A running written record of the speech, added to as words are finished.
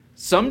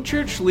Some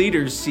church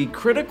leaders see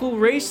critical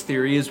race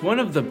theory as one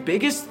of the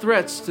biggest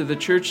threats to the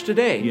church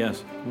today.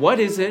 Yes. What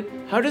is it?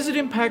 How does it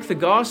impact the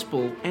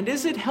gospel? And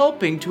is it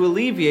helping to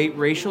alleviate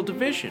racial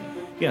division?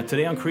 Yeah,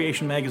 today on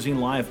Creation Magazine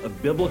Live, a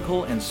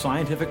biblical and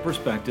scientific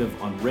perspective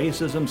on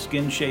racism,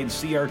 skin shade,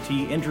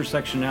 CRT,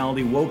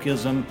 intersectionality,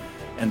 wokeism,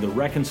 and the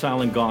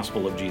reconciling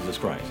gospel of Jesus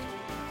Christ.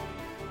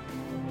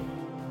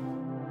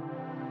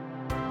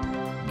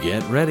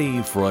 Get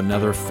ready for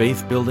another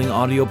faith-building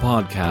audio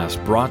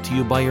podcast brought to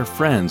you by your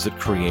friends at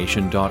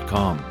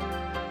Creation.com.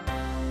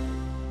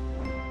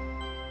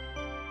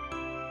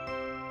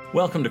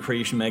 Welcome to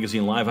Creation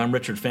Magazine Live. I'm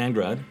Richard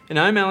Fangrad. And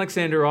I'm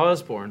Alexander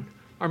Osborne.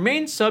 Our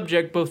main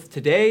subject both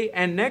today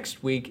and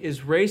next week is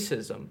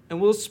racism, and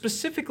we'll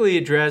specifically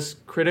address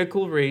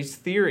critical race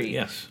theory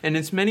and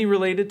its many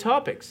related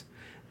topics.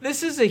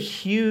 This is a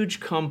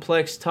huge,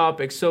 complex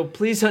topic, so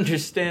please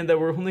understand that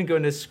we're only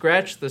going to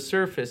scratch the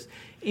surface,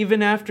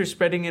 even after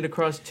spreading it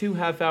across 2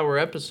 half-hour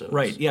episodes.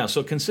 Right, yeah,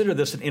 so consider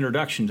this an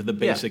introduction to the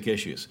basic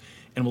issues.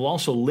 And we'll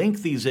also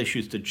link these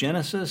issues to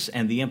Genesis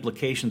and the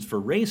implications for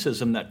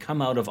racism that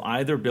come out of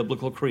either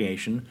biblical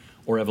creation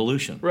or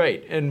evolution.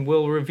 Right, and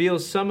we'll reveal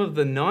some of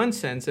the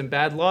nonsense and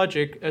bad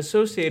logic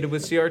associated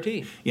with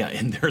CRT. Yeah,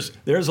 and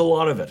there's a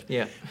lot of it.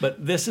 Yeah.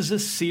 But this is a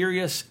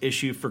serious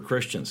issue for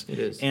Christians. It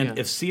is, And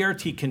if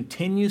CRT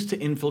continues to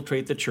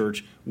infiltrate the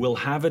church, will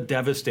have a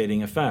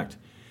devastating effect.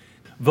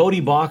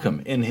 Voddie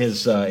Baucham, in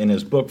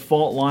his book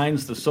Fault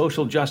Lines, The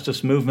Social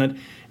Justice Movement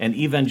and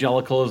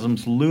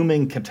Evangelicalism's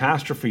Looming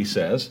Catastrophe,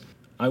 says,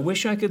 "I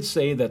wish I could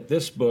say that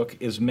this book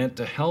is meant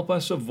to help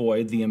us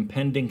avoid the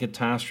impending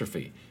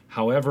catastrophe.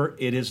 However,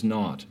 it is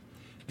not.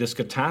 This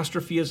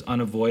catastrophe is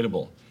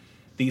unavoidable.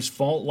 These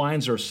fault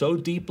lines are so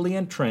deeply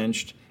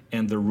entrenched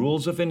and the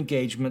rules of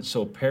engagement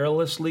so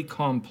perilously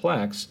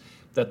complex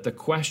that the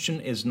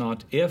question is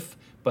not if,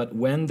 but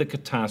when the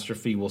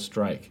catastrophe will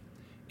strike.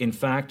 In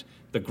fact,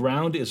 the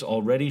ground is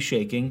already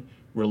shaking,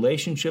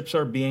 relationships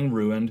are being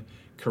ruined,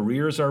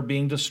 careers are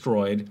being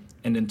destroyed,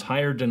 and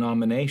entire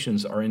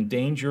denominations are in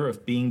danger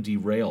of being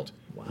derailed."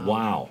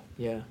 Wow.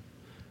 Yeah.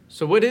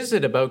 So what is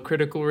it about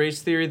critical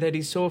race theory that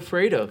he's so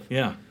afraid of?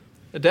 Yeah.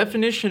 A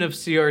definition of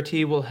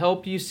CRT will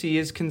help you see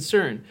his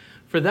concern.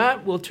 For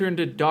that, we'll turn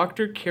to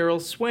Dr. Carol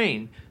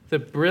Swain, the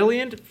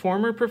brilliant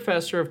former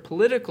professor of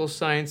political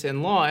science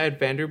and law at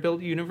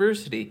Vanderbilt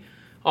University,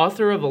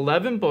 author of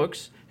 11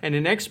 books, and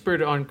an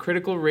expert on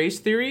critical race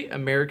theory,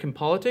 American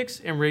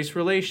politics, and race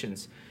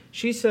relations.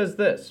 She says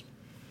this: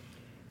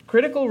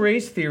 critical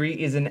race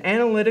theory is an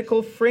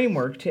analytical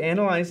framework to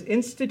analyze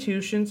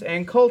institutions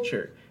and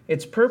culture.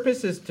 Its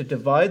purpose is to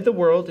divide the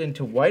world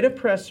into white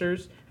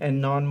oppressors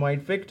and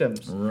non-white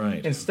victims.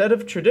 Right. Instead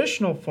of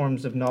traditional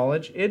forms of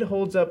knowledge, it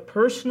holds up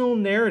personal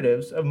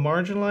narratives of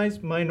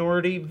marginalized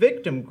minority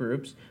victim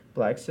groups,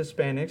 blacks,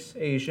 Hispanics,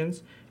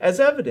 Asians, as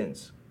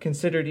evidence,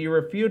 considered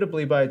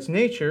irrefutably by its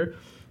nature,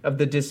 of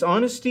the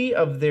dishonesty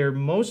of their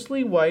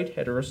mostly white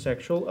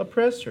heterosexual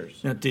oppressors.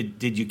 Now,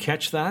 did you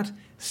catch that?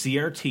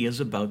 CRT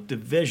is about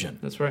division.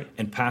 That's right.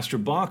 And Pastor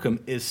Baucham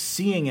is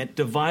seeing it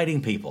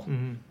dividing people.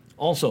 Mm-hmm.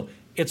 Also,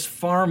 it's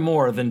far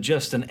more than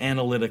just an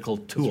analytical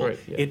tool. That's right,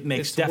 yeah. It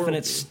makes It's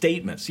definite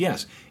statements.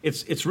 Yes,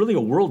 it's really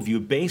a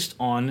worldview based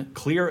on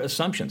clear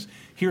assumptions.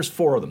 Here's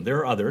 4 of them. There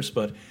are others,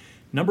 but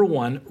number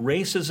 1,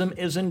 racism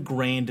is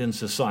ingrained in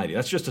society.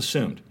 That's just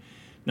assumed.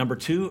 Number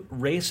 2,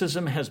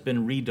 racism has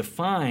been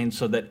redefined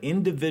so that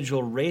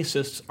individual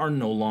racists are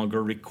no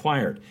longer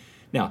required.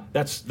 Now,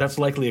 that's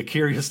likely a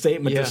curious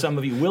statement to some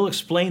of you. We'll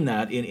explain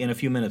that in a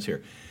few minutes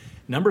here.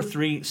 Number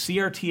 3,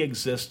 CRT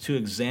exists to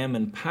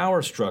examine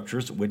power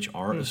structures, which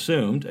are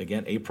assumed,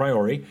 again, a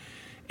priori.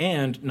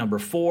 And number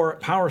 4,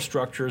 power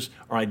structures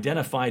are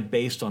identified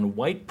based on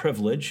white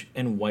privilege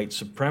and white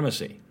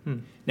supremacy.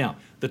 Now,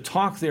 the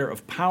talk there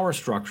of power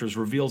structures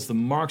reveals the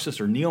Marxist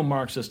or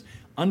neo-Marxist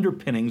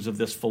underpinnings of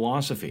this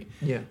philosophy.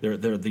 Yeah. There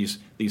are these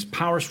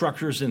power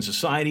structures in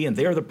society, and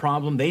they're the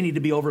problem. They need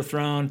to be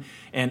overthrown.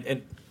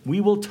 And we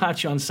will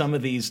touch on some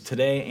of these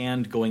today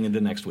and going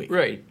into next week.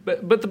 Right.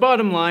 But the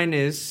bottom line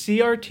is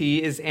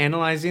CRT is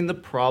analyzing the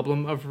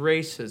problem of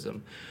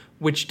racism,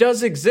 which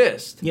does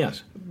exist.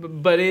 Yes.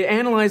 But it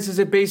analyzes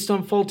it based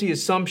on faulty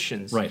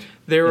assumptions. Right.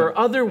 There are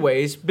other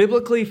ways,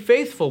 biblically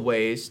faithful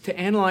ways, to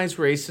analyze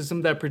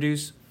racism that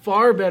produce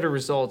far better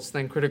results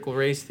than critical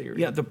race theory.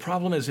 Yeah, the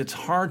problem is it's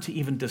hard to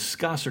even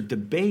discuss or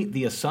debate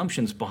the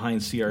assumptions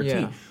behind CRT.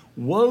 Yeah.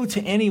 Woe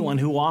to anyone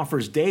who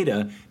offers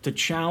data to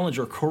challenge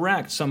or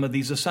correct some of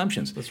these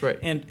assumptions. That's right.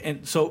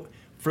 And so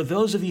for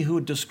those of you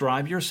who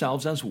describe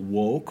yourselves as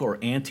woke or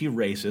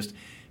anti-racist,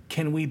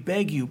 can we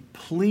beg you,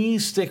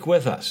 please stick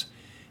with us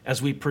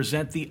as we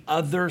present the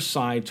other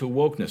side to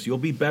wokeness. You'll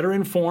be better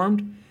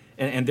informed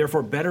and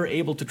therefore better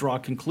able to draw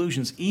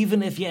conclusions,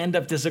 even if you end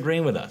up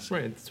disagreeing with us.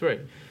 Right, that's right.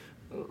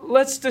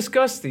 Let's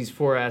discuss these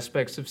 4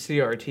 aspects of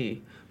CRT.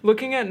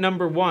 Looking at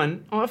number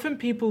 1, often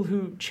people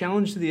who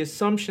challenge the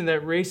assumption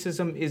that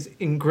racism is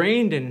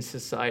ingrained in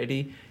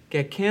society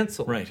get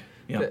canceled. Right.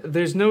 Yeah.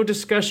 There's no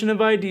discussion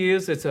of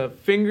ideas. It's a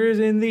fingers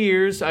in the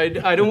ears. I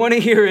don't want to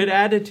hear it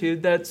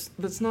attitude.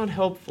 That's not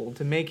helpful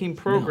to making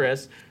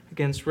progress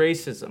against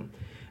racism.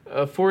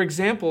 For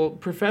example,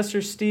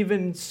 Professor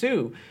Stephen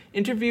Sue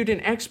interviewed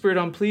an expert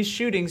on police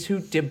shootings who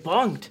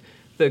debunked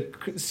the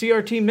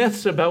CRT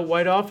myths about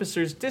white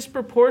officers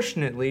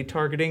disproportionately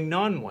targeting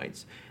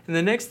non-whites. And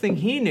the next thing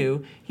he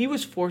knew, he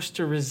was forced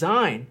to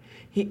resign.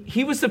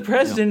 He was the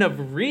president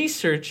of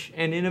research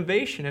and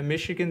innovation at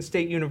Michigan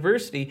State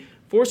University,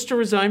 forced to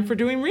resign for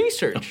doing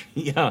research.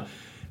 Yeah.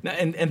 Now,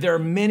 and there are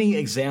many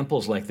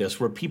examples like this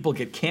where people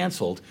get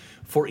canceled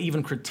for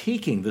even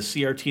critiquing the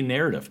CRT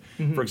narrative.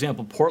 Mm-hmm. For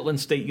example, Portland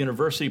State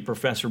University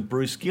professor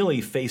Bruce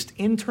Gilley faced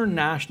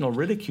international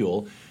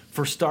ridicule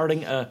for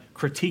starting a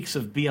critiques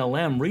of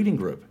BLM reading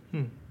group.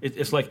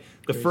 It's like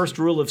the first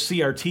rule of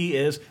CRT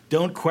is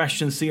don't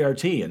question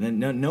CRT, and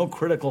then no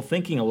critical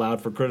thinking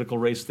allowed for critical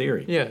race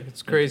theory. Yeah,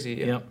 it's crazy.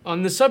 Yeah.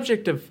 On the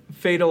subject of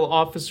fatal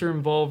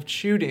officer-involved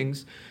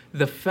shootings,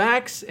 the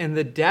facts and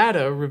the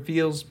data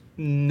reveals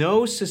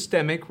no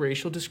systemic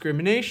racial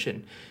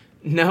discrimination.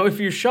 Now, if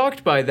you're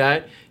shocked by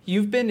that,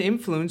 you've been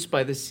influenced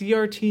by the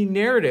CRT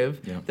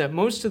narrative that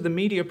most of the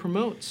media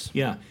promotes.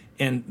 Yeah.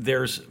 And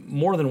there's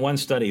more than one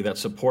study that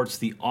supports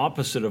the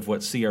opposite of what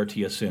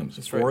CRT assumes.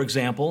 That's For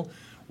example,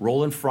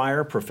 Roland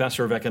Fryer,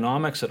 professor of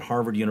economics at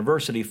Harvard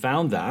University,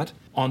 found that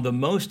on the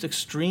most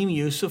extreme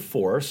use of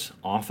force,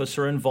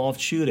 officer-involved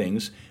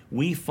shootings,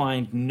 we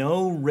find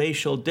no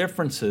racial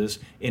differences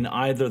in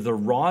either the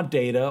raw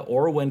data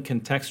or when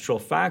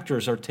contextual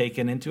factors are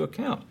taken into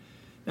account.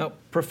 Now,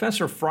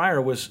 Professor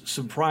Fryer was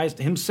surprised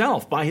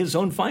himself by his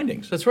own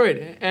findings. That's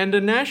right. And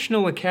a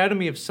National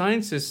Academy of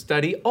Sciences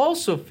study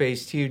also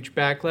faced huge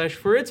backlash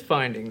for its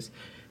findings.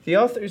 The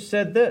authors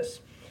said this: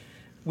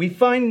 "We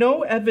find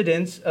no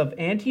evidence of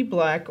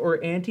anti-black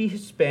or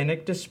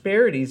anti-Hispanic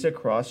disparities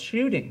across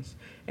shootings,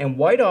 and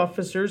white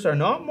officers are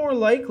not more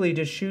likely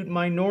to shoot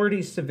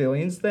minority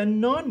civilians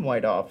than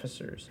non-white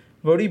officers."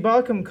 Vodi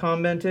Bakum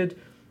commented,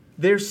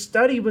 "Their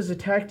study was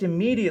attacked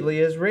immediately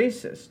as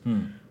racist.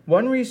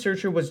 One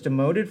researcher was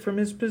demoted from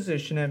his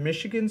position at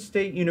Michigan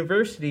State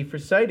University for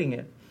citing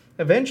it.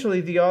 Eventually,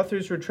 the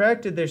authors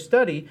retracted their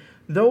study,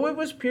 though it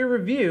was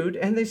peer-reviewed,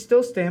 and they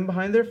still stand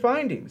behind their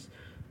findings.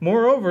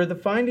 Moreover, the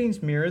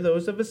findings mirror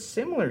those of a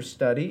similar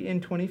study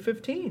in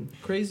 2015.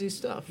 Crazy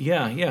stuff.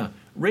 Yeah.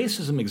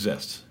 Racism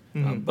exists,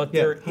 but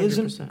there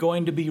isn't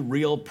going to be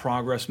real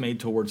progress made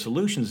toward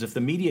solutions if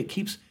the media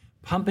keeps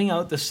pumping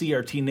out the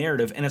CRT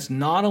narrative, and it's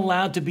not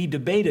allowed to be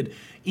debated,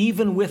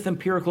 even with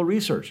empirical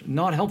research.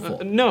 Not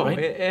helpful. No,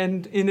 right?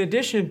 And in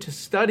addition to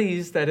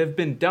studies that have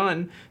been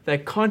done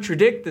that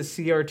contradict the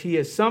CRT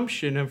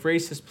assumption of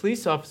racist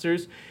police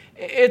officers,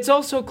 it's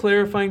also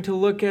clarifying to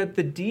look at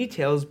the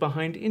details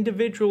behind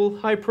individual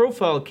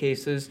high-profile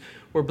cases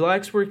where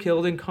blacks were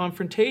killed in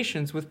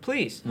confrontations with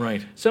police.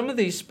 Right. Some of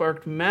these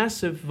sparked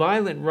massive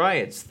violent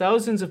riots.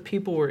 Thousands of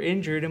people were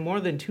injured and more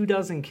than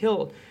 24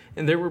 killed.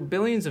 And there were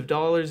billions of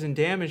dollars in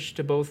damage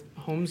to both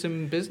homes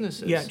and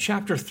businesses. Yeah,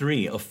 Chapter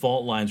 3 of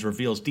Fault Lines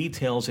reveals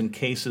details in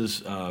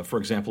cases, for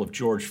example, of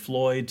George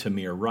Floyd,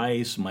 Tamir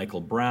Rice, Michael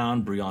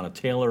Brown, Breonna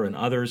Taylor, and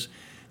others.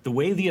 The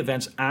way the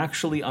events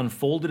actually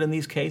unfolded in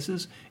these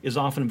cases is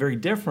often very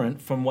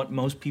different from what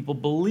most people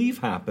believe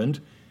happened.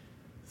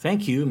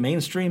 Thank you,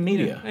 mainstream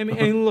media. Yeah. I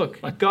mean, look,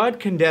 God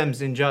condemns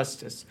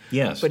injustice.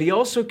 Yes. But he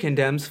also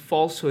condemns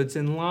falsehoods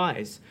and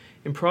lies.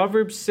 In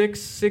Proverbs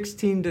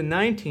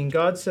 6:16-19,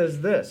 God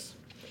says this: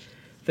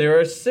 "There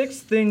are 6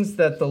 things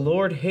that the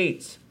Lord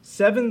hates,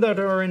 7 that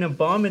are an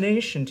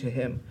abomination to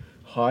him: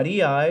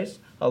 haughty eyes,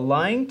 a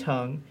lying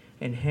tongue,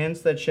 and hands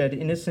that shed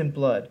innocent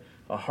blood,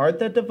 a heart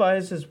that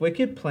devises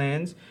wicked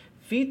plans,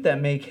 feet that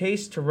make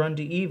haste to run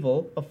to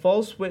evil, a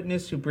false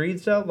witness who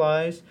breathes out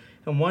lies,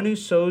 and one who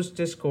sows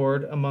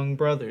discord among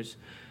brothers."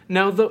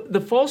 Now,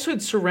 the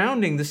falsehoods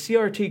surrounding the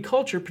CRT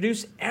culture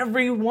produce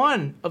every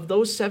one of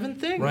those 7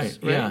 things. Right,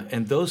 yeah,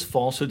 and those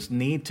falsehoods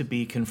need to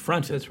be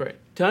confronted. That's right.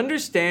 To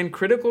understand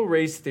critical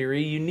race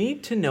theory, you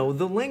need to know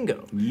the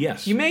lingo.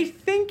 Yes. You may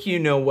think you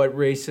know what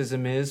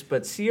racism is,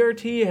 but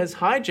CRT has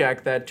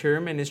hijacked that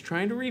term and is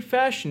trying to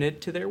refashion it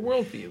to their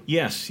worldview.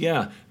 Yes,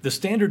 yeah. The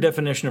standard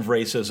definition of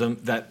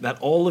racism that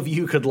all of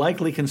you could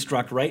likely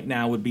construct right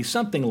now would be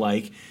something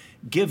like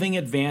giving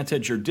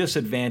advantage or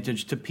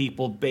disadvantage to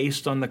people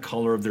based on the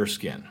color of their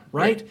skin,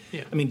 right?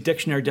 Yeah. I mean,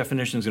 dictionary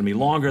definition is going to be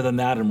longer than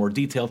that and more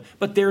detailed,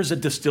 but there's a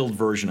distilled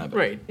version of it.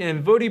 Right.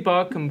 And Vodi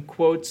Bakum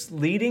quotes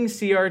leading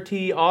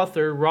CRT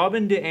author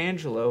Robin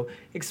DiAngelo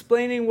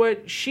explaining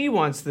what she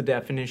wants the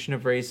definition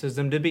of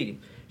racism to be.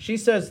 She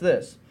says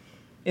this: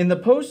 "In the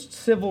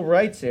post-civil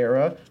rights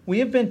era, we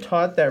have been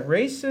taught that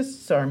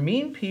racists are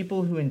mean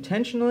people who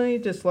intentionally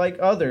dislike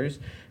others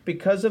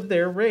because of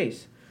their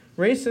race.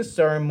 Racists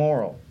are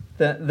immoral."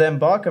 Then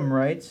Bakum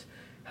writes,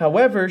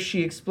 "However,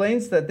 she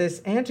explains that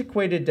this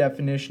antiquated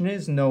definition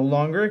is no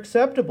longer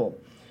acceptable.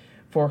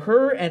 For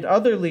her and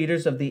other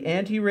leaders of the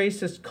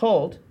anti-racist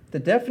cult, the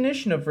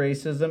definition of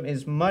racism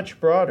is much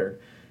broader.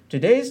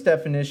 Today's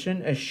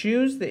definition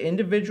eschews the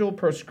individual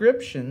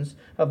proscriptions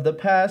of the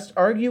past,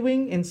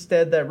 arguing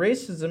instead that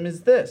racism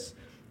is this: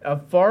 a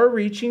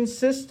far-reaching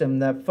system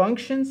that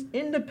functions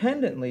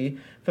independently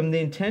from the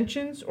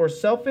intentions or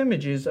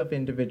self-images of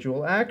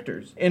individual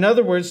actors. In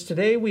other words,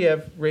 today we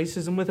have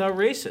racism without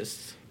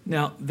racists.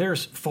 Now,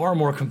 there's far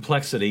more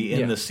complexity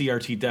in the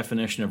CRT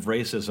definition of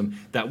racism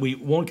that we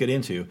won't get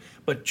into,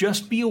 but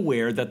just be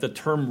aware that the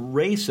term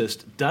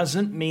racist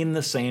doesn't mean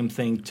the same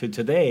thing to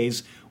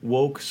today's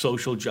woke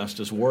social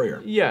justice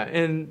warrior. Yeah,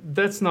 and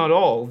that's not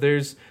all.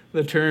 There's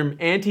the term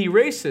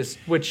anti-racist,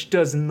 which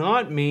does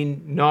not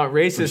mean not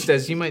racist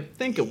as you might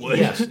think it would.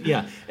 Yes,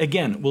 yeah.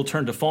 Again, we'll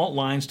turn to fault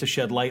lines to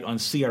shed light on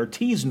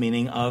CRT's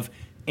meaning of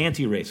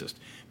anti-racist.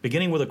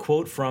 Beginning with a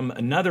quote from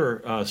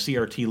another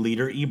CRT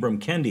leader, Ibram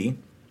Kendi.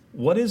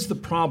 "What is the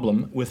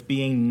problem with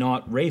being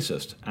not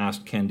racist?"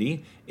 asked Kendi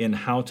in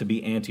How to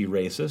Be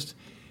Anti-Racist.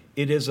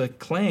 "It is a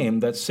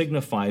claim that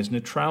signifies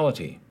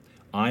neutrality.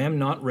 I am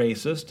not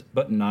racist,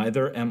 but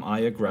neither am I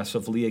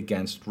aggressively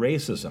against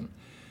racism.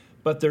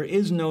 But there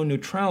is no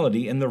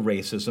neutrality in the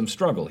racism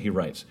struggle," he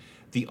writes.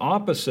 "The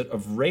opposite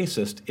of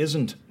racist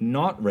isn't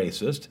not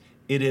racist,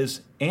 it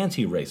is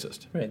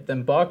anti-racist." Right.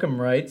 Then Bauckham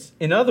writes,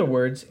 "In other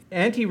words,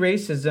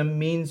 anti-racism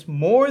means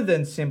more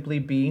than simply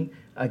being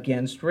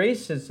against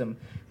racism.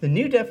 The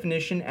new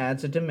definition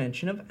adds a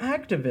dimension of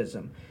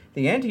activism.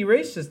 The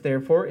anti-racist,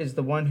 therefore, is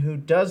the one who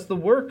does the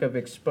work of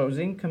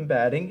exposing,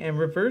 combating, and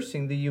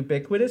reversing the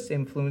ubiquitous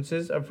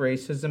influences of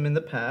racism in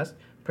the past,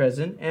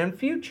 present, and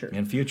future."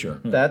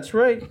 That's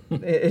right.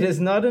 It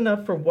is not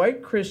enough for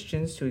white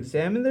Christians to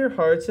examine their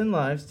hearts and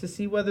lives to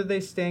see whether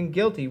they stand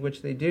guilty,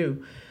 which they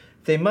do.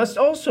 They must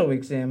also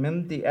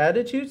examine the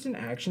attitudes and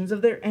actions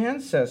of their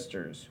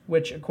ancestors,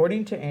 which,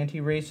 according to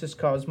anti-racist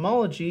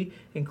cosmology,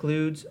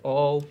 includes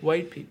all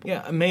white people.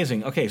 Yeah,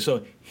 amazing. Okay,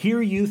 so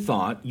here you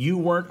thought you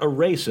weren't a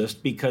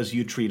racist because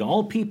you treat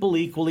all people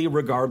equally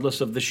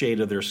regardless of the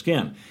shade of their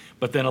skin.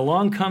 But then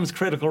along comes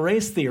critical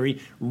race theory,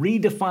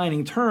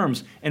 redefining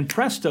terms, and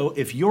presto,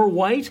 if you're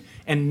white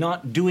and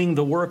not doing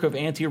the work of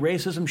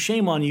anti-racism,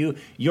 shame on you,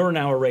 you're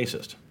now a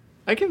racist.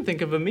 I can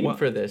think of a meme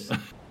for this.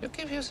 You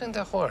keep using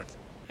the word.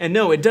 And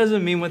no, it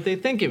doesn't mean what they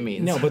think it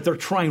means. No, but they're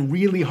trying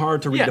really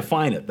hard to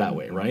redefine it that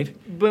way, right?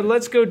 But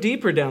let's go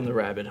deeper down the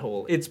rabbit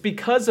hole. It's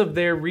because of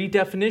their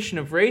redefinition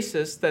of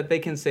racist that they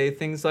can say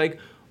things like,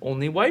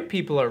 only white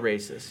people are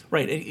racist.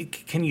 Right.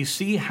 Can you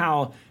see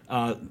how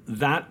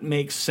that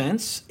makes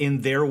sense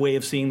in their way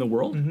of seeing the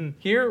world? Mm-hmm.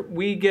 Here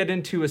we get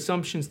into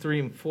assumptions 3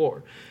 and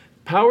 4.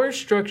 Power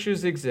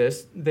structures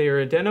exist. They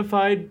are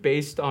identified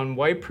based on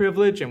white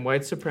privilege and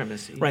white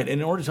supremacy. Right.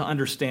 And in order to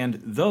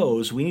understand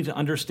those, we need to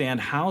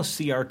understand how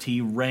CRT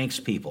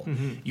ranks people.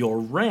 Mm-hmm. Your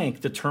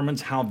rank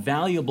determines how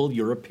valuable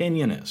your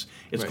opinion is.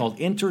 It's called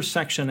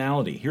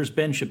intersectionality. Here's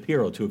Ben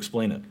Shapiro to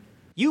explain it.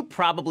 You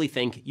probably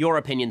think your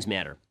opinions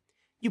matter.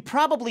 You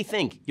probably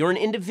think you're an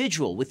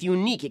individual with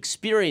unique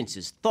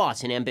experiences,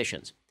 thoughts, and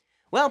ambitions.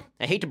 Well,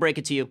 I hate to break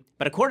it to you,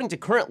 but according to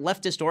current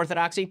leftist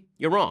orthodoxy,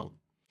 you're wrong.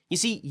 You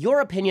see,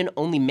 your opinion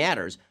only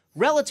matters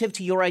relative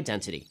to your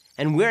identity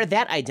and where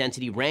that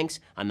identity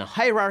ranks on the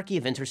hierarchy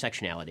of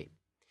intersectionality.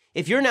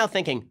 If you're now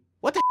thinking,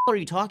 what the hell are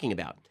you talking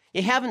about?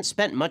 You haven't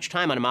spent much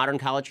time on a modern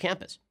college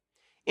campus.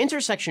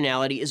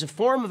 Intersectionality is a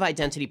form of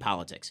identity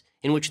politics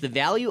in which the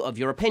value of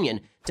your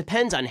opinion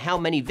depends on how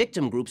many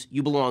victim groups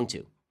you belong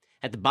to.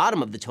 At the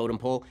bottom of the totem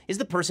pole is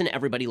the person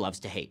everybody loves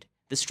to hate,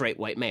 the straight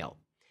white male.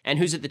 And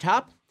who's at the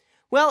top?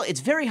 Well, it's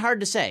very hard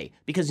to say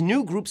because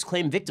new groups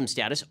claim victim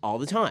status all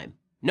the time.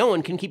 No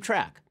one can keep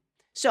track.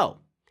 So,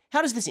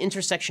 how does this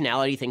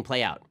intersectionality thing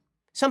play out?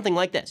 Something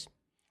like this.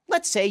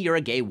 Let's say you're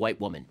a gay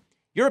white woman.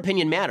 Your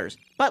opinion matters,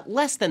 but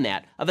less than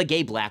that of a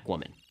gay black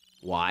woman.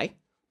 Why?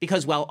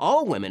 Because while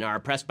all women are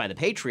oppressed by the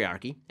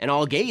patriarchy, and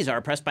all gays are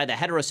oppressed by the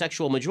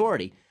heterosexual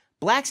majority,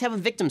 blacks have a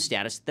victim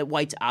status that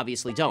whites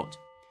obviously don't.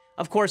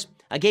 Of course,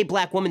 a gay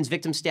black woman's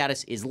victim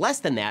status is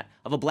less than that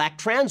of a black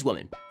trans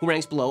woman, who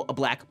ranks below a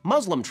black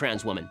Muslim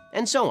trans woman,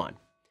 and so on.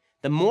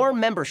 The more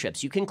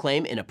memberships you can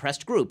claim in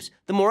oppressed groups,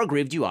 the more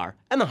aggrieved you are,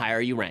 and the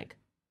higher you rank.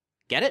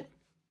 Get it?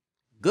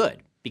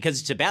 Good, because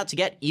it's about to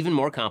get even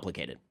more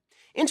complicated.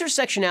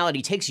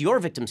 Intersectionality takes your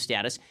victim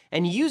status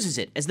and uses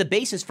it as the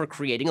basis for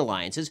creating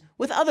alliances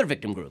with other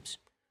victim groups.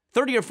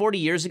 30 or 40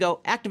 years ago,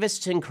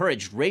 activists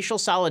encouraged racial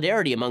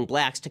solidarity among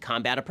blacks to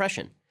combat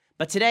oppression.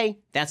 But today,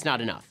 that's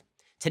not enough.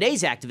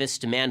 Today's activists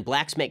demand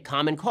blacks make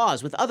common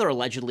cause with other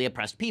allegedly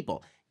oppressed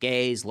people,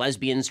 gays,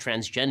 lesbians,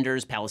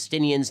 transgenders,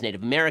 Palestinians,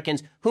 Native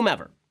Americans,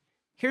 whomever.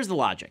 Here's the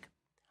logic.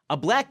 A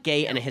black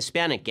gay and a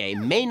Hispanic gay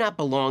may not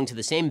belong to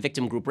the same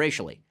victim group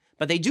racially,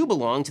 but they do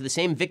belong to the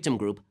same victim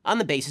group on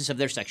the basis of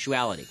their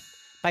sexuality.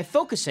 By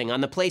focusing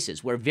on the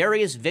places where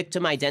various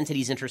victim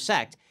identities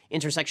intersect,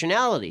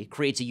 intersectionality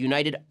creates a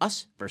united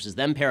us versus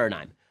them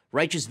paradigm,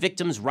 righteous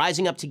victims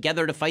rising up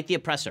together to fight the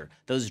oppressor,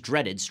 those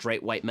dreaded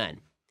straight white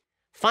men.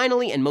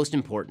 Finally, and most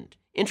important,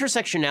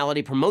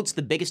 intersectionality promotes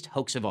the biggest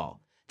hoax of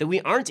all, that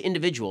we aren't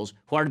individuals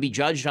who are to be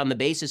judged on the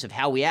basis of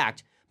how we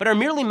act, but are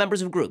merely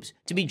members of groups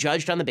to be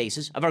judged on the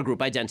basis of our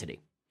group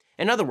identity.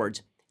 In other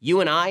words, You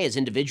and I, as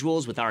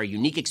individuals with our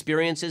unique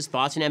experiences,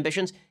 thoughts, and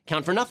ambitions,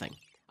 count for nothing.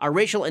 Our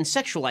racial and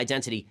sexual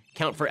identity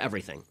count for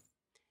everything.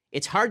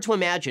 It's hard to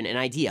imagine an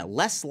idea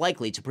less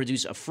likely to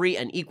produce a free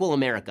and equal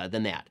America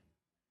than that.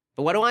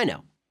 But what do I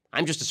know?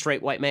 I'm just a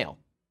straight white male.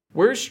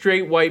 We're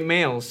straight white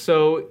males,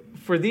 so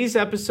for these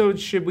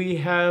episodes, should we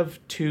have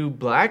 2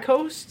 black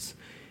hosts?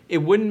 It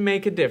wouldn't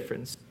make a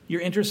difference.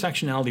 Your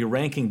intersectionality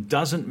ranking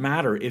doesn't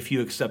matter if you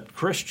accept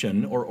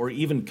Christian or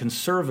even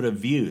conservative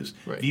views,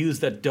 Right. views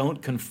that don't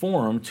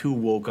conform to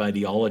woke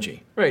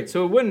ideology. Right,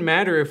 so it wouldn't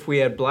matter if we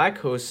had black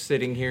hosts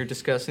sitting here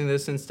discussing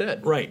this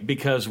instead. Right,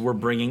 because we're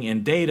bringing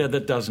in data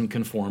that doesn't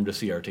conform to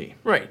CRT.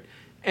 Right,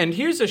 and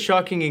here's a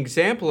shocking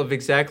example of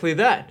exactly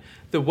that.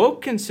 The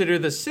woke consider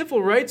the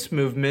civil rights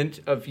movement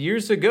of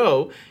years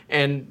ago,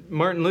 and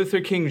Martin Luther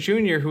King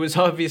Jr., who was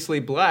obviously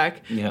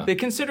black, Yeah. they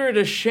consider it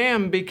a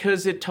sham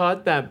because it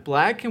taught that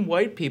black and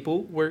white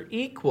people were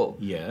equal.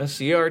 Yes.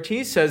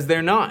 CRT says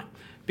they're not,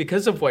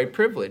 because of white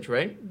privilege,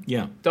 right?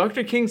 Yeah.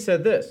 Dr. King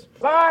said this.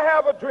 I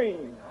have a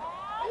dream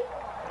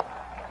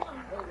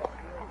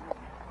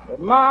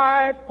that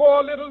my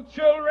 4 little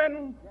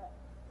children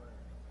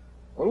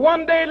will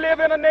one day live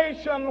in a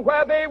nation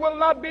where they will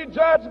not be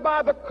judged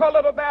by the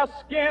color of their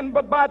skin,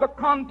 but by the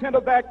content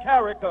of their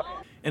character.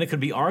 And it could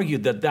be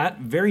argued that that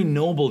very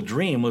noble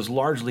dream was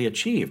largely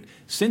achieved.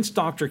 Since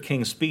Dr.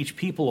 King's speech,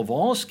 people of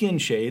all skin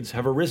shades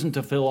have arisen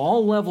to fill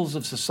all levels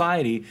of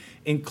society,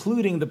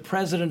 including the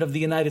President of the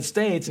United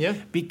States, Yeah.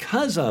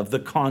 because of the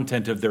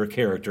content of their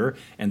character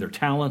and their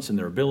talents and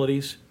their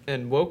abilities.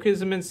 And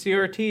wokeism and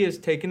CRT has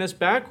taken us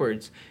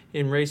backwards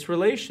in race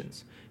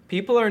relations.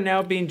 People are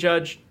now being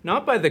judged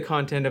not by the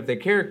content of their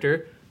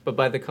character, but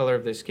by the color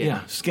of their skin.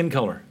 Yeah, skin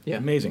color. Yeah.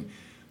 Amazing.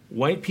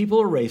 White people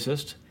are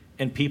racist,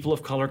 and people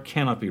of color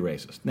cannot be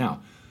racist. Now,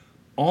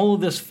 all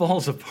of this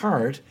falls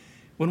apart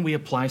when we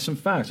apply some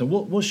facts, and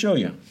we'll show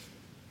you.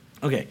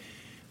 Okay,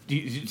 do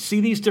you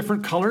see these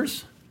different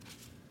colors?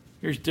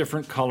 Here's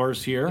different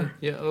colors here.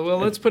 Yeah, well,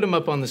 let's put them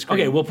up on the screen.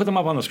 Okay, we'll put them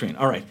up on the screen.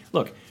 All right,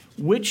 look,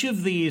 which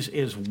of these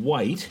is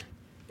white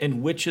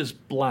and which is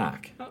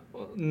black?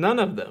 None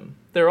of them.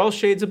 They're all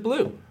shades of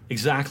blue.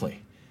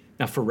 Exactly.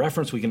 Now, for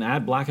reference, we can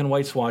add black and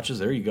white swatches.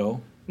 There you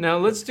go. Now,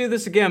 let's do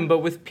this again, but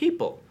with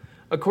people.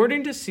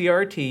 According to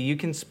CRT, you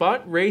can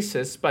spot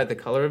racists by the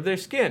color of their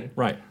skin.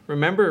 Right.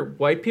 Remember,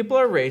 white people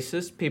are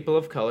racist, people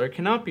of color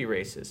cannot be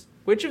racist.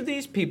 Which of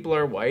these people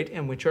are white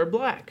and which are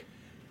black?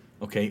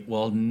 Okay,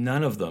 well,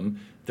 none of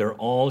them. They're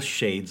all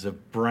shades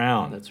of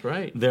brown. That's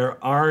right.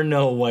 There are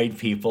no white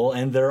people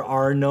and there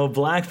are no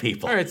black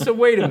people. All right, so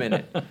wait a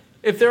minute.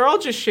 If they're all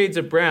just shades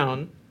of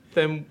brown,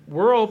 then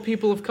we're all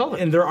people of color.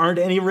 And there aren't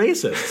any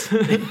racists.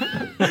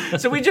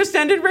 So we just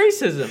ended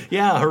racism.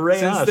 Yeah, hooray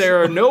Since us.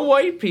 there are no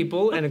white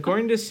people, and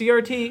according to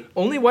CRT,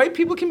 only white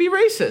people can be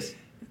racist.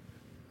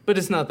 But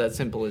it's not that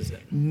simple, is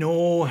it?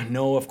 No,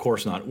 of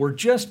course not. We're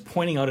just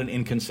pointing out an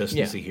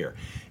inconsistency Yeah. here.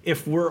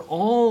 If we're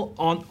all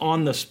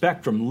on the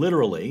spectrum,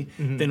 literally,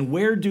 then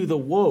where do the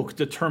woke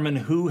determine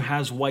who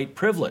has white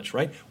privilege,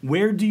 right?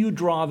 Where do you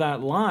draw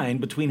that line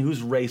between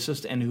who's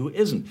racist and who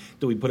isn't?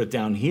 Do we put it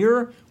down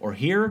here or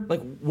here?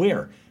 Like,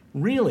 where?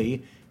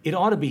 Really, it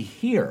ought to be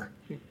here.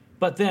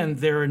 But then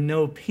there are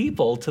no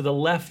people to the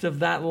left of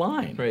that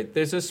line. Right.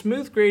 There's a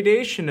smooth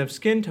gradation of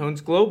skin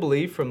tones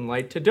globally from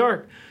light to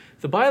dark.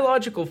 The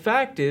biological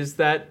fact is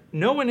that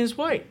no one is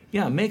white.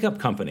 Yeah, makeup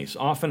companies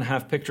often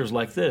have pictures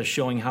like this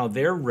showing how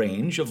their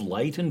range of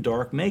light and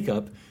dark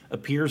makeup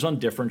appears on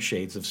different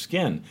shades of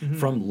skin,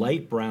 from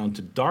light brown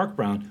to dark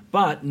brown,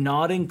 but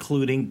not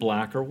including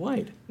black or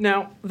white.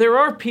 Now, there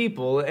are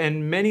people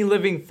and many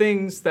living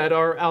things that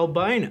are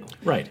albino.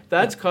 Right.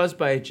 That's caused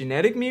by a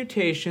genetic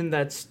mutation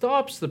that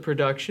stops the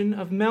production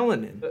of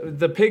melanin,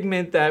 the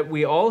pigment that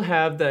we all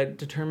have that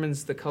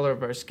determines the color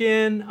of our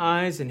skin,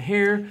 eyes, and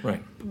hair.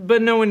 Right.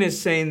 But no one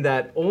is saying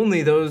that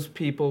only those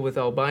people with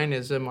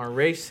albinism are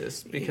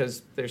racist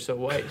because they're so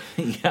white.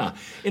 Yeah,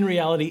 in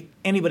reality,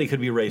 anybody could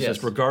be racist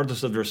Yes.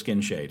 regardless of their skin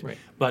shade. Right.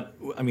 But,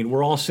 I mean,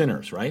 we're all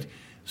sinners, right?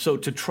 So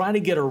to try to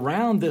get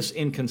around this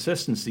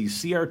inconsistency,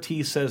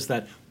 CRT says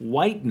that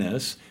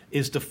whiteness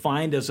is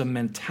defined as a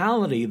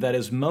mentality that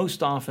is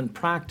most often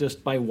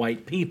practiced by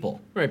white people.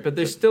 Right, but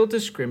they're still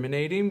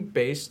discriminating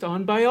based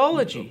on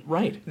biology.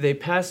 Right. They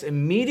pass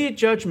immediate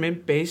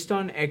judgment based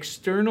on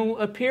external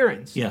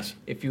appearance. Yes.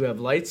 If you have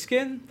light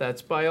skin,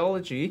 that's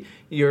biology.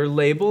 You're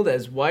labeled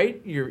as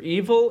white, you're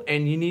evil,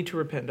 and you need to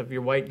repent of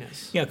your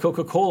whiteness. Yeah,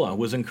 Coca-Cola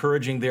was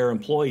encouraging their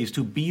employees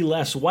to be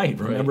less white.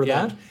 Remember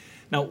yeah. that?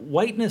 Now,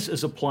 whiteness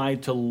is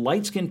applied to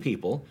light-skinned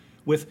people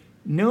with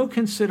no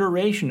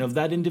consideration of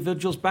that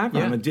individual's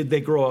background. Yeah. And did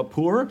they grow up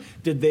poor?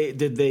 Did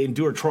they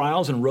endure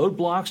trials and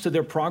roadblocks to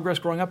their progress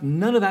growing up?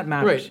 None of that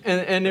matters. Right,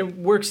 and it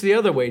works the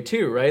other way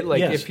too, right? Like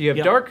Yes, if you have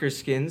yeah. darker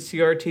skin,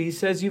 CRT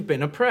says you've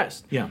been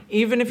oppressed. Yeah.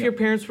 Even if your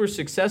parents were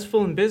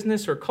successful in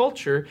business or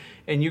culture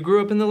and you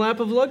grew up in the lap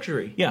of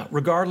luxury. Yeah,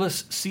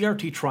 regardless,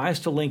 CRT tries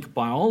to link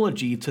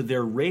biology to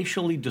their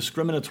racially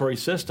discriminatory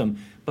system,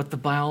 but the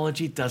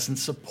biology doesn't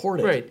support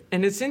it. Right,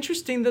 and it's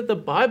interesting that the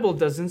Bible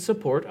doesn't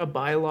support a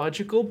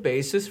biological-based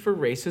basis for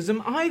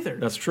racism either.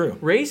 That's true.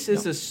 Race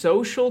is a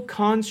social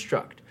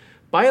construct.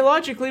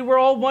 Biologically, we're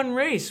all one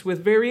race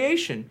with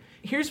variation.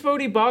 Here's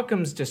Vodi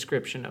Bakkum's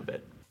description of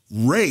it.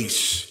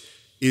 Race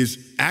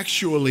is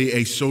actually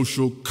a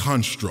social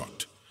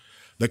construct.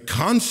 The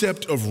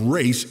concept of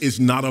race is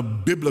not a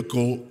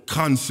biblical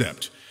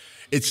concept.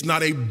 It's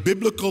not a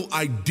biblical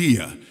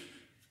idea.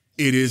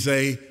 It is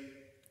a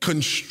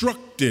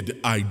constructed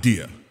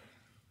idea.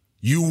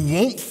 You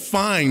won't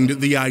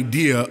find the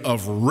idea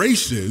of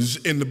races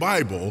in the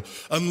Bible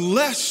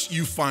unless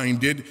you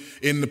find it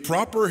in the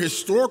proper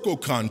historical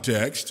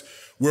context,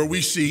 where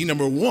we see,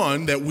 number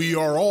one, that we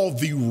are all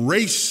the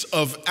race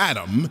of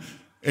Adam.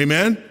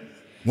 Amen?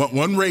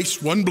 One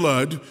race, one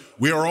blood.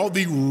 We are all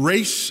the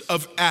race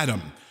of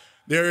Adam.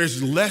 There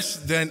is less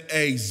than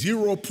a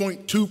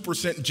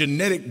 0.2%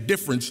 genetic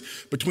difference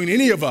between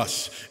any of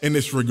us in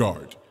this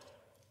regard.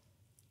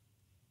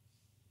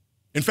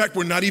 In fact,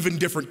 we're not even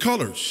different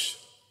colors.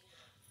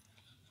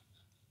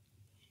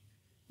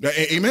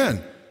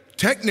 Amen.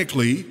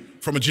 Technically,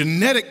 from a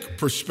genetic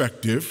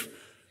perspective,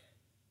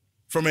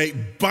 from a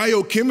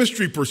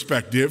biochemistry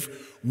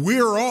perspective,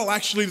 we're all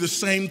actually the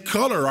same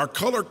color. Our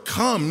color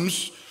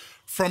comes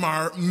from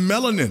our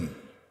melanin.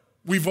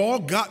 We've all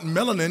got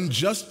melanin,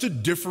 just to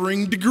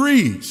differing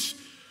degrees.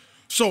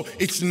 So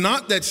it's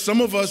not that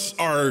some of us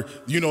are,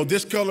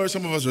 this color,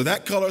 some of us are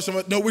that color,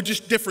 no, we're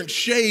just different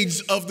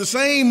shades of the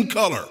same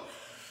color.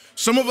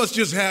 Some of us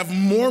just have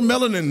more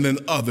melanin than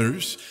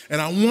others,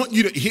 and I want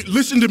you to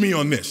listen to me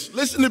on this.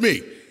 Listen to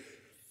me.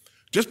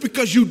 Just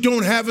because you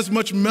don't have as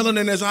much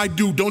melanin as I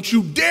do, don't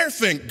you dare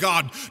think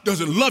God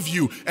doesn't love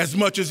you as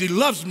much as he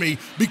loves me,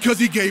 because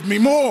he gave me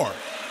more.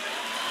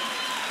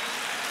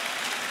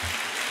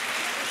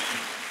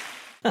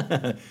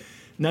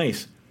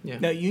 Nice. Yeah.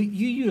 Now, you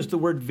used the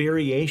word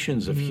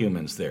variations of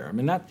humans there. I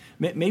mean,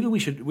 maybe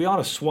we ought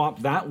to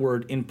swap that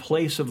word in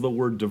place of the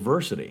word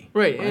diversity.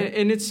 Right?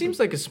 And it seems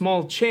like a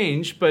small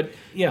change, but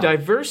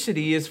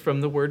diversity is from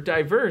the word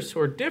diverse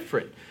or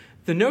different.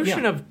 The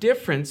notion of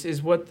difference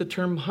is what the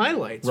term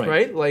highlights,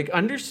 right? Like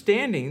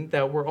understanding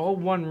that we're all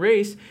one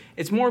race,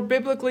 it's more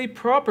biblically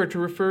proper to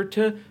refer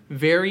to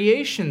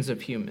variations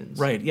of humans.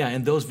 Right, yeah,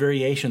 and those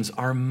variations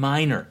are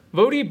minor.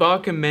 Vodi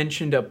Bakkum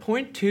mentioned a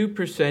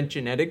 0.2%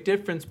 genetic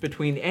difference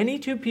between any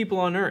two people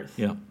on Earth.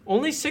 Yeah.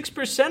 Only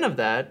 6% of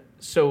that,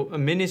 so a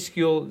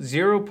minuscule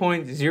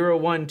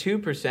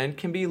 0.012%,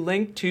 can be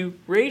linked to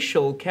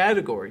racial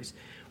categories.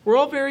 We're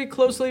all very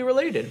closely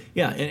related.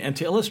 Yeah, and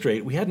to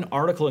illustrate, we had an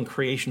article in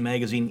Creation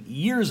magazine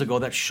years ago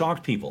that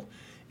shocked people.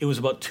 It was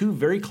about two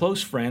very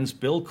close friends,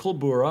 Bill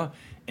Kulbura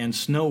and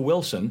Snow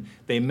Wilson.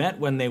 They met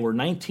when they were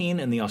 19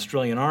 in the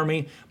Australian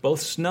Army. Both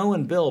Snow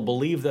and Bill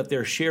believe that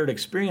their shared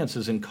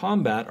experiences in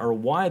combat are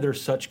why they're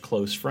such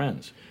close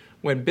friends.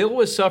 When Bill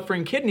was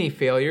suffering kidney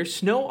failure,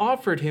 Snow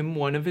offered him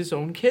one of his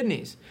own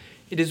kidneys.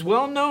 It is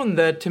well known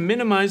that to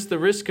minimize the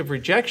risk of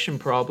rejection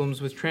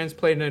problems with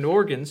transplanted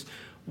organs,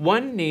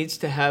 one needs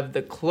to have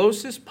the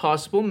closest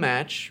possible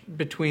match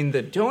between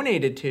the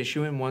donated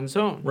tissue and one's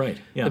own. Right,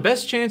 yeah. The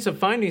best chance of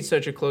finding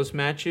such a close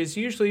match is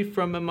usually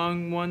from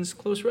among one's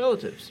close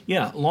relatives.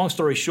 Yeah, long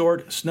story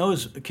short,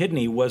 Snow's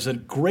kidney was a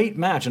great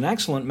match, an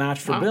excellent match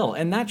for Bill,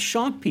 and that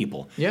shocked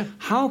people. Yeah.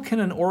 How can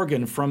an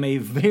organ from a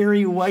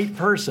very white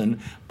person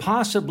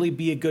possibly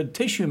be a good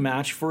tissue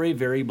match for a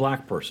very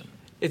black person?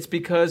 It's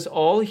because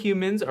all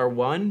humans are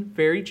one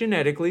very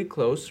genetically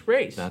close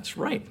race. That's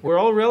right. We're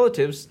all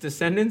relatives,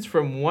 descendants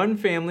from one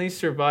family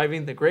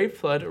surviving the Great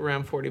Flood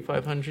around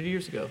 4,500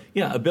 years ago.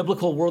 Yeah, a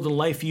biblical world and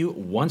life view,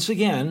 once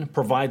again,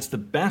 provides the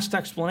best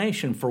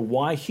explanation for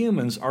why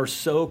humans are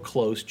so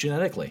close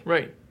genetically.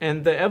 Right.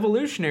 And the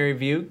evolutionary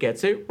view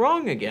gets it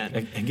wrong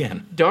again.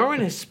 Again. Darwin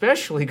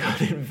especially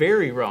got it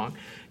very wrong.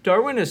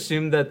 Darwin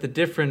assumed that the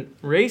different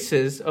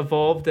races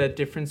evolved at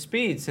different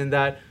speeds and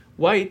that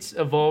whites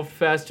evolved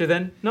faster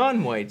than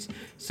non-whites,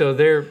 so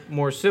they're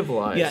more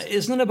civilized. Yeah,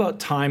 isn't it about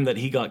time that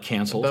he got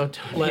canceled? About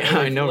time. Yeah,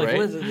 I know,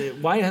 right?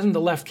 Why hasn't the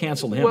left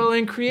canceled him? Well,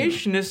 and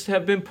creationists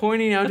have been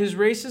pointing out his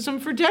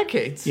racism for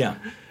decades. Yeah.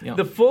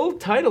 The full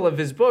title of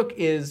his book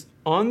is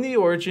On the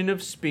Origin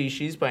of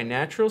Species by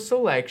Natural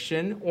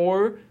Selection,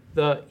 or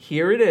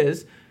here it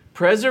is,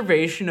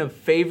 Preservation of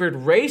Favored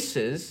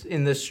Races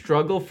in the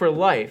Struggle for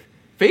Life.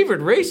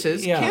 Favored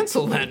races? Yeah.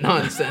 Cancel that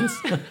nonsense.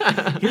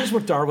 Here's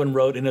what Darwin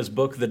wrote in his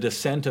book, The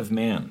Descent of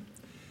Man.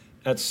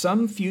 At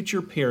some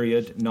future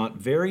period, not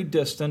very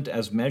distant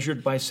as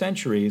measured by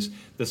centuries,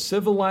 the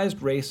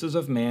civilized races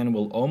of man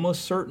will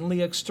almost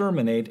certainly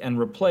exterminate and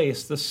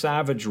replace the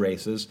savage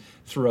races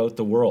throughout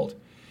the world.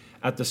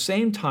 At the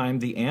same time,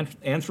 the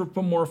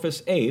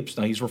anthropomorphous apes,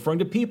 now he's referring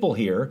to people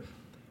here,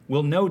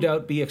 will no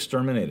doubt be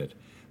exterminated.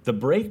 The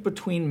break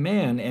between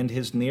man and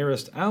his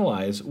nearest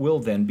allies will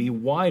then be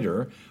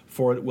wider,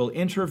 for it will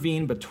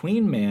intervene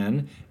between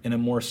man in a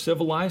more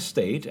civilized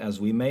state, as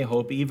we may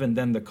hope even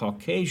than the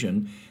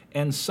Caucasian,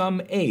 and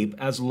some ape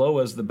as low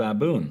as the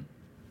baboon,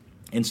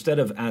 instead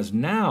of as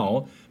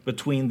now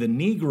between the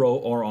Negro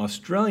or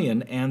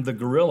Australian and the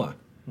gorilla.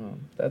 Well,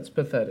 that's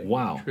pathetic.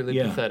 Wow. Truly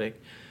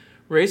pathetic.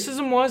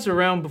 Racism was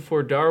around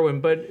before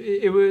Darwin, but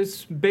it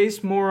was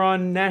based more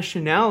on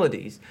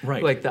nationalities,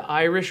 Right. like the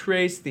Irish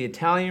race, the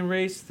Italian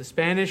race, the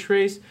Spanish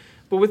race.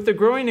 But with the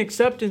growing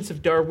acceptance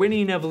of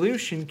Darwinian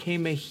evolution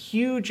came a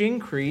huge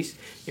increase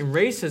in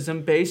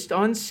racism based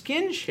on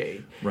skin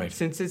shade, Right.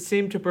 since it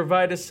seemed to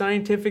provide a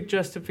scientific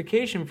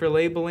justification for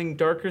labeling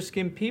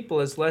darker-skinned people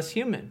as less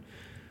human.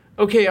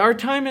 Okay, our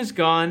time is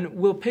gone.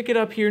 We'll pick it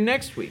up here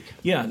next week.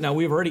 Yeah, now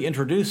we've already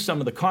introduced some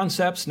of the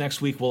concepts.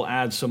 Next week we'll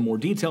add some more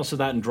details to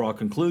that and draw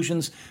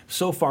conclusions.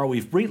 So far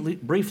we've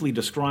briefly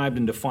described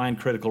and defined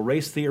critical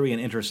race theory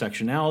and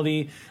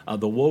intersectionality,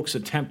 the woke's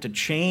attempt to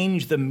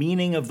change the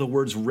meaning of the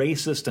words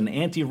racist and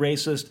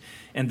anti-racist,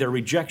 and their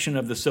rejection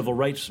of the civil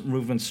rights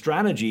movement's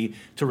strategy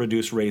to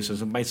reduce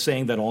racism by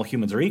saying that all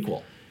humans are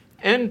equal.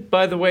 And,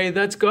 by the way,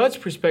 that's God's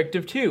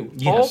perspective, too.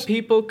 Yes. All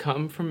people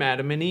come from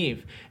Adam and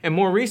Eve, and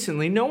more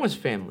recently, Noah's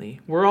family.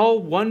 We're all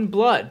one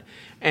blood,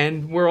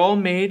 and we're all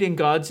made in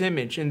God's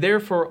image, and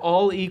therefore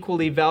all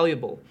equally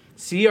valuable.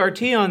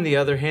 CRT, on the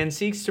other hand,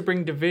 seeks to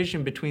bring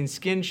division between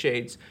skin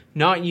shades,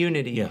 not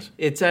unity. Yes.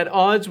 It's at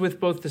odds with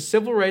both the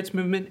civil rights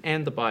movement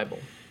and the Bible.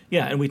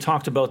 Yeah, and we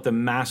talked about the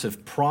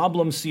massive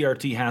problem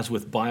CRT has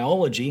with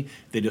biology.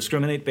 They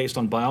discriminate based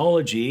on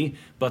biology,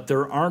 but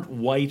there aren't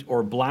white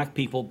or black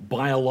people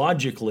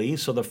biologically,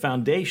 so the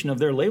foundation of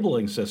their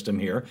labeling system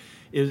here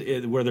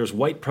is where there's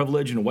white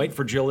privilege and white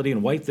fragility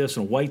and white this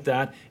and white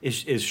that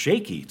is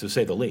shaky, to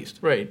say the least.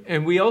 Right,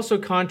 and we also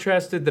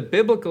contrasted the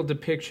biblical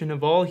depiction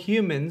of all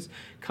humans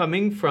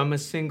coming from a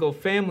single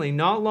family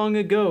not long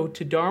ago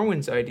to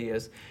Darwin's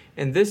ideas,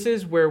 and this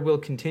is where we'll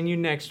continue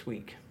next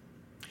week.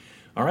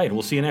 All right,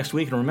 we'll see you next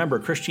week, and remember,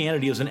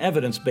 Christianity is an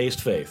evidence-based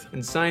faith.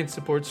 And science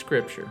supports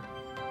Scripture.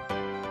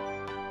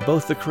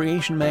 Both the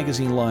Creation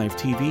Magazine Live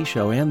TV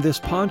show and this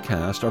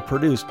podcast are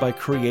produced by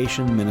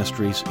Creation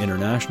Ministries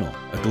International,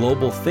 a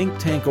global think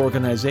tank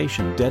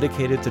organization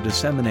dedicated to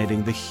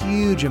disseminating the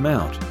huge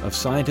amount of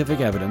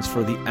scientific evidence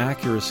for the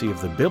accuracy of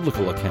the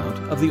biblical account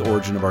of the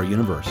origin of our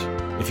universe.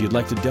 If you'd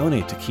like to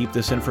donate to keep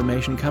this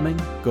information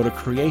coming, go to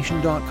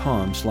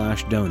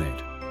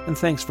creation.com/donate. And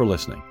thanks for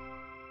listening.